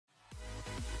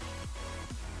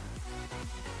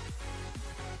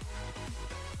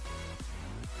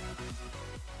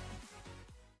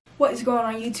What is going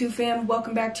on, YouTube fam?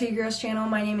 Welcome back to your girl's channel.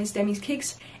 My name is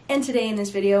Demi'sKicks, and today in this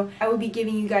video I will be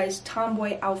giving you guys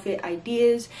tomboy outfit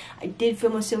ideas. I did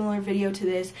film a similar video to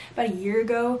this about a year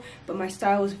ago, but my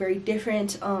style was very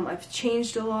different. I've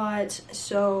changed a lot,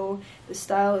 so the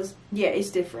style is, it's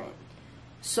different.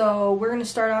 So we're going to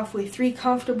start off with 3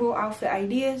 comfortable outfit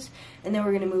ideas, and then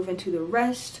we're going to move into the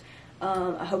rest.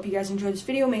 I hope you guys enjoyed this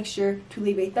video. Make sure to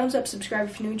leave a thumbs up, subscribe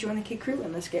if you're new, join the Kick crew,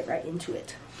 and let's get right into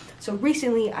it. So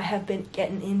recently I have been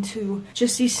getting into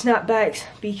just these snapbacks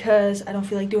because I don't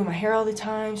feel like doing my hair all the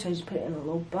time, so I just put it in a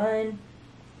low bun.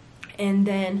 And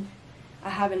then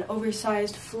I have an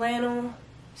oversized flannel,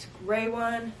 it's a gray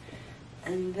one,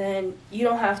 and then you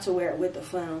don't have to wear it with the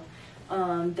flannel.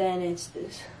 Then it's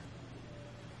this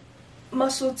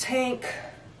muscle tank,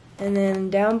 and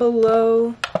then down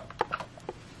below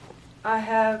I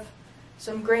have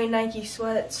some gray Nike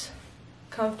sweats,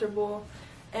 comfortable,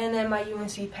 and then my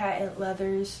UNC patent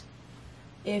leathers.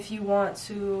 If you want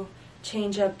to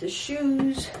change up the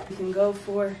shoes, you can go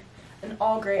for an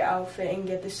all gray outfit and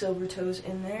get the silver toes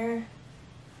in there.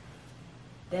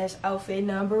 That's outfit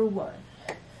number 1.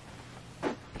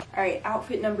 Alright,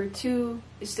 outfit number 2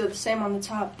 is still the same on the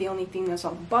top. The only thing that's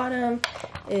on the bottom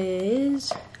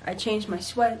is I changed my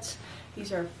sweats.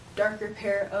 These are a darker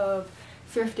pair of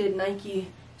thrifted Nike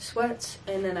sweats,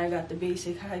 and then I got the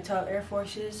basic high top Air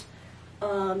Forces.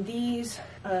 These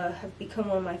have become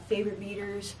one of my favorite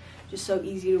beaters. Just so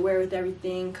easy to wear with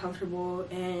everything, comfortable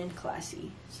and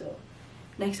classy. So,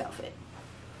 next outfit.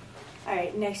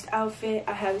 Alright, next outfit.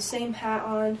 I have the same hat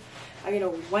on. I got a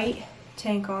white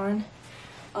tank on.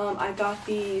 I got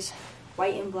these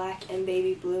white and black and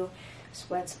baby blue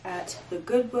sweats at the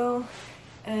Goodwill.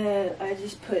 And I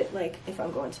just put, like, if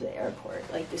I'm going to the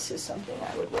airport, like, this is something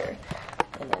I would wear.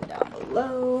 And then down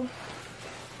below,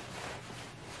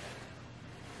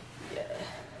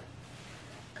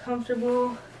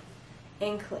 comfortable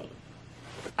and clean.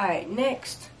 Alright,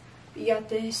 next we got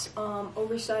this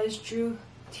oversized Drew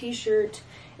t-shirt.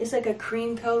 It's like a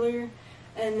cream color,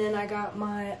 and then I got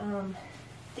my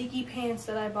thicky pants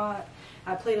that I bought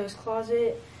at Plato's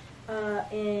Closet,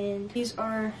 and these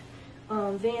are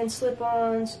Van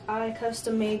slip-ons. I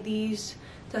custom made these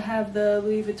to have the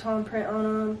Louis Vuitton print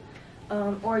on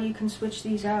them, or you can switch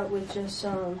these out with just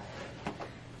some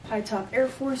high top Air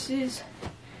Forces.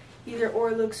 Either or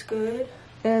looks good.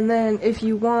 And then if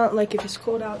you want, like if it's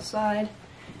cold outside,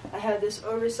 I have this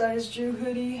oversized Drew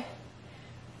hoodie,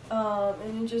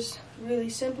 and just really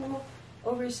simple,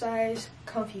 oversized,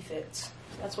 comfy fits.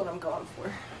 That's what I'm going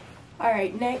for.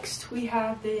 Alright, next we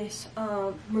have this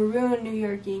maroon New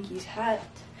York Yankees hat.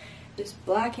 This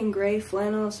black and gray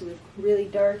flannel, so it's really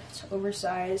dark, it's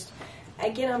oversized.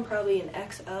 Again, I'm probably an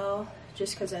XL,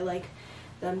 just because I like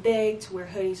them big to wear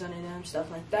hoodies under them,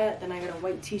 stuff like that. Then I got a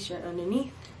white t-shirt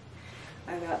underneath.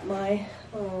 I got my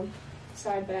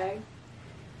side bag,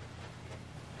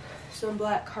 some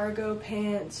black cargo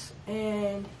pants,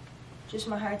 and just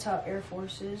my high top Air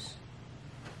Forces.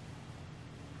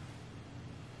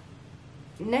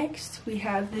 Next we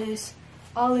have this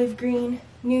olive green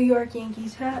New York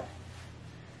Yankees hat,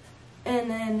 and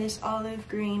then this olive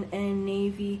green and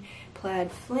navy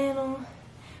plaid flannel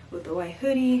with a white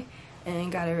hoodie.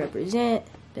 And gotta represent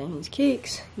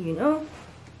Demi'sKicks, you know.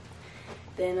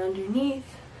 Then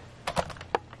underneath,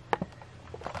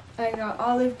 I got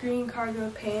olive green cargo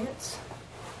pants.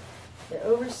 They're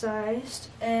oversized,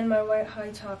 and my white high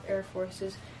top Air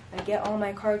Forces. I get all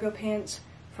my cargo pants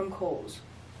from Kohl's.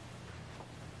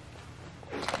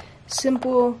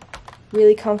 Simple,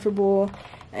 really comfortable.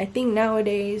 I think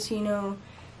nowadays, you know,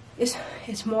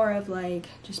 it's more of like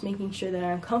just making sure that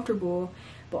I'm comfortable,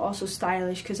 but also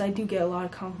stylish, because I do get a lot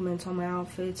of compliments on my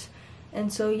outfits.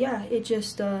 And so yeah, it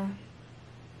just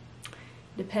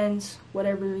depends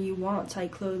whatever you want,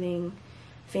 tight clothing,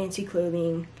 fancy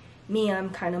clothing. Me,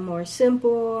 I'm kind of more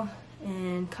simple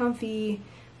and comfy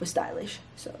but stylish.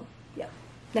 So yeah,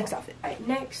 next outfit. Alright,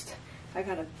 next I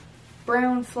got a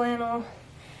brown flannel,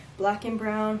 black and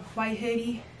brown, white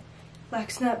hoodie,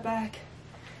 black snapback,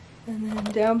 and then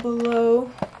down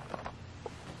below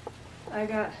I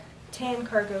got tan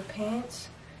cargo pants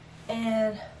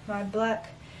and my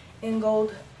black and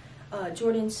gold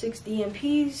Jordan 6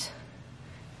 DMPs.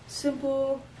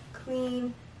 Simple,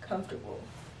 clean, comfortable,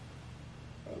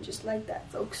 and just like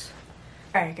that, folks.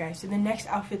 Alright guys, so the next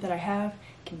outfit that I have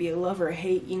can be a love or a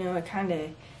hate. You know, a kind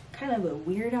of a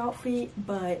weird outfit,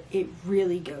 but it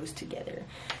really goes together.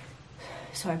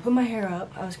 So I put my hair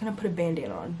up. I was gonna put a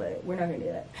bandana on, but we're not gonna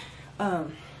do that.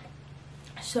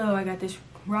 So I got this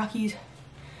Rockies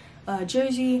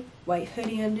jersey, white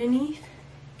hoodie underneath,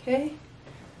 okay?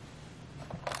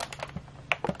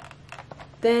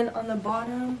 Then on the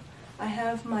bottom, I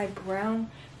have my brown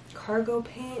cargo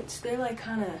pants. They're like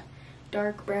kind of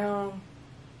dark brown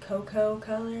cocoa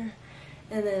color.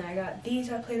 And then I got these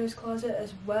at Plato's Closet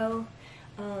as well.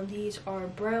 These are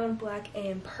brown, black,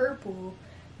 and purple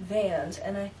Vans,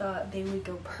 and I thought they would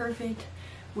go perfect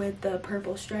with the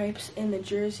purple stripes in the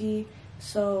jersey.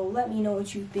 So let me know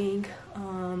what you think.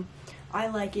 I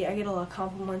like it. I get a lot of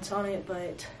compliments on it,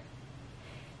 but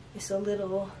it's a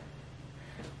little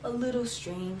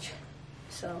strange.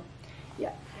 So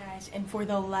yeah, guys, and for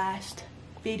the last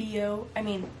video, I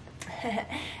mean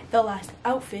the last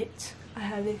outfit, I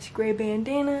have this gray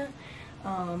bandana,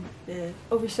 the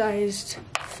oversized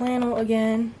flannel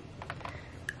again.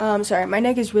 Sorry, my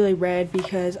neck is really red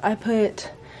because I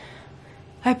put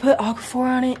Aquaphor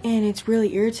on it and it's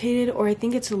really irritated, or I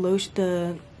think it's the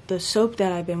lotion, the soap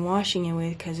that I've been washing it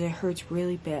with, because it hurts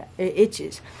really bad. It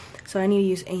itches, so I need to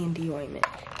use A&D ointment.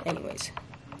 Anyways,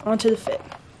 on to the fit.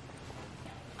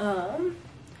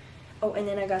 Oh, and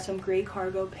then I got some gray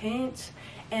cargo pants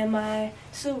and my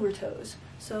silver toes.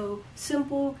 So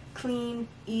simple, clean,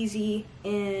 easy,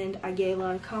 and I get a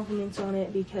lot of compliments on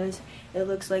it because it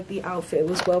looks like the outfit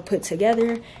was well put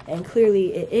together, and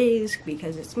clearly it is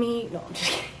because it's me. No, I'm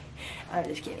just kidding. I'm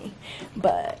just kidding.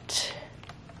 But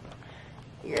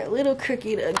you're a little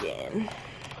crooked again.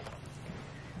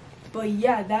 But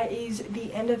yeah, that is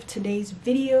the end of today's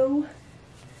video.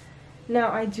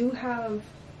 Now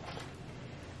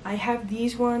I have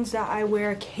these ones that I wear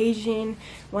occasion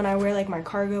when I wear like my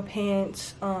cargo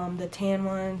pants, the tan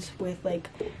ones with like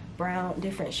brown,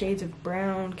 different shades of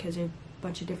brown, because there's a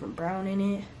bunch of different brown in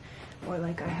it. Or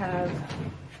like I have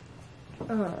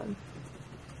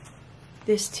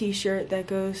this t-shirt that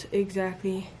goes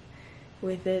exactly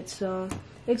with it. So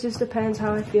it just depends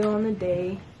how I feel on the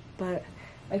day, but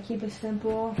I keep it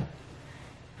simple,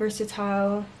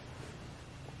 versatile,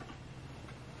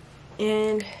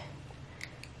 and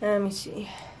let me see.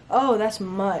 Oh, that's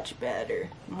much better.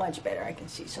 Much better. I can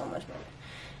see so much better.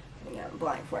 I think I'm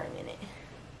blind for a minute.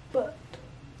 But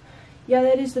yeah,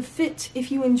 that is the fit.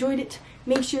 If you enjoyed it,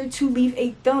 make sure to leave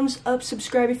a thumbs up,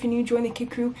 subscribe if you're new, join the Kick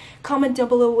Crew. Comment down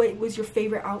below what was your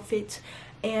favorite outfit.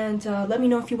 And let me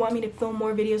know if you want me to film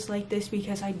more videos like this,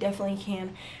 because I definitely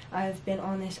can. I've been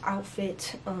on this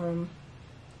outfit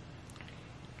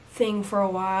thing for a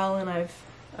while, and I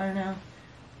don't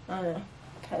know,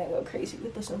 kind of go crazy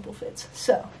with the simple fits.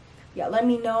 So yeah, let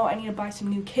me know. I need to buy some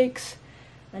new kicks.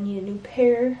 I need a new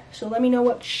pair. So let me know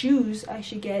what shoes I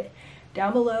should get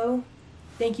down below.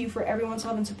 Thank you for everyone's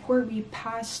love and support. We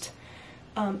passed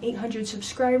 800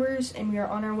 subscribers, and we are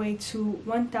on our way to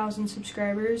 1,000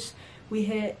 subscribers. We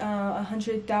hit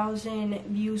 100,000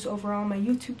 views overall on my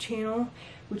YouTube channel,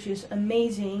 which is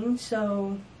amazing.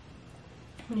 So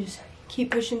I'm just keep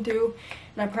pushing through,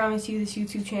 and I promise you this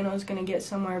YouTube channel is gonna get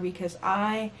somewhere, because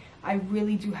I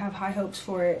really do have high hopes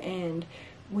for it, and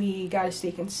we gotta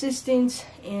stay consistent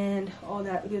and all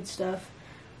that good stuff.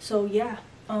 So yeah,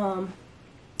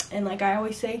 and like I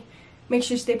always say, make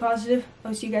sure to stay positive.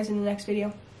 I'll see you guys in the next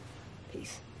video.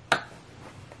 Peace.